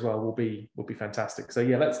up there as well will be fantastic. So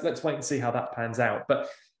yeah, let's wait and see how that pans out. But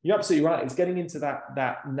you're absolutely right. It's getting into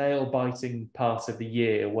that nail-biting part of the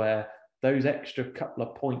year where those extra couple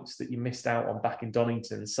of points that you missed out on back in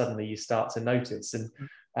Donington, suddenly you start to notice.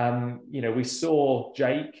 And we saw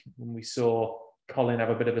Jake and we saw Colin have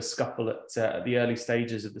a bit of a scuffle at the early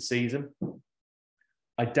stages of the season.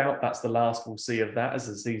 I doubt that's the last we'll see of that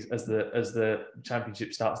as the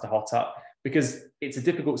championship starts to hot up, because it's a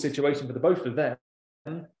difficult situation for the both of them.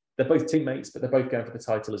 They're both teammates, but they're both going for the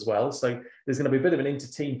title as well. So there's going to be a bit of an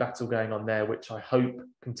inter-team battle going on there, which I hope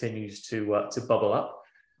continues to bubble up.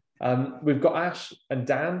 We've got Ash and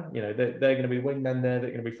Dan. They're going to be wingmen there.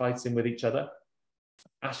 They're going to be fighting with each other.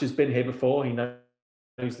 Ash has been here before. He knows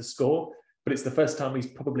the score, but it's the first time he's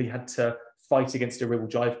probably had to fight against a real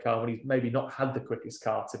drive car when he's maybe not had the quickest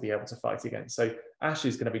car to be able to fight against. So Ash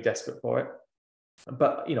is going to be desperate for it.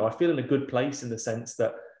 But, I feel in a good place in the sense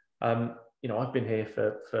that, I've been here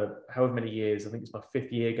for however many years. I think it's my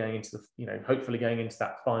 5th year going into hopefully going into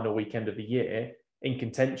that final weekend of the year in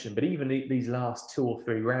contention. But even these last 2 or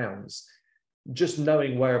 3 rounds, just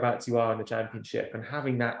knowing whereabouts you are in the championship and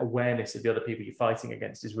having that awareness of the other people you're fighting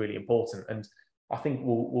against is really important. And I think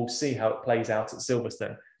we'll see how it plays out at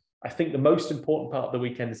Silverstone. I think the most important part of the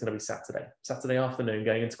weekend is going to be Saturday afternoon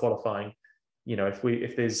going into qualifying.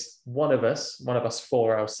 If there's one of us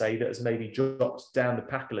 4, I'll say, that has maybe dropped down the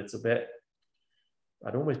pack a little bit,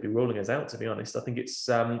 I'd almost be ruling us out, to be honest. I think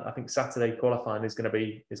Saturday qualifying is going to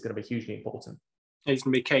be hugely important. It's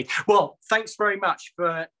going to be key. Well, thanks very much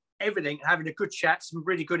for everything, having a good chat, some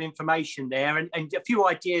really good information there, and a few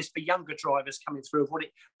ideas for younger drivers coming through of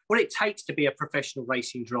what it takes to be a professional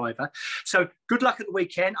racing driver. So good luck at the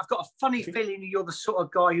weekend. I've got a funny feeling you're the sort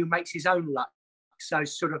of guy who makes his own luck. So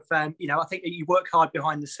sort of, I think that you work hard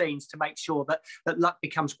behind the scenes to make sure that luck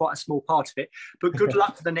becomes quite a small part of it. But good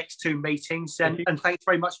luck for the next 2 meetings, and thanks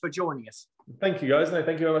very much for joining us. Thank you, guys. No,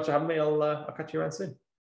 thank you very much for having me. I'll catch you around soon.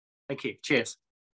 Thank you. Cheers.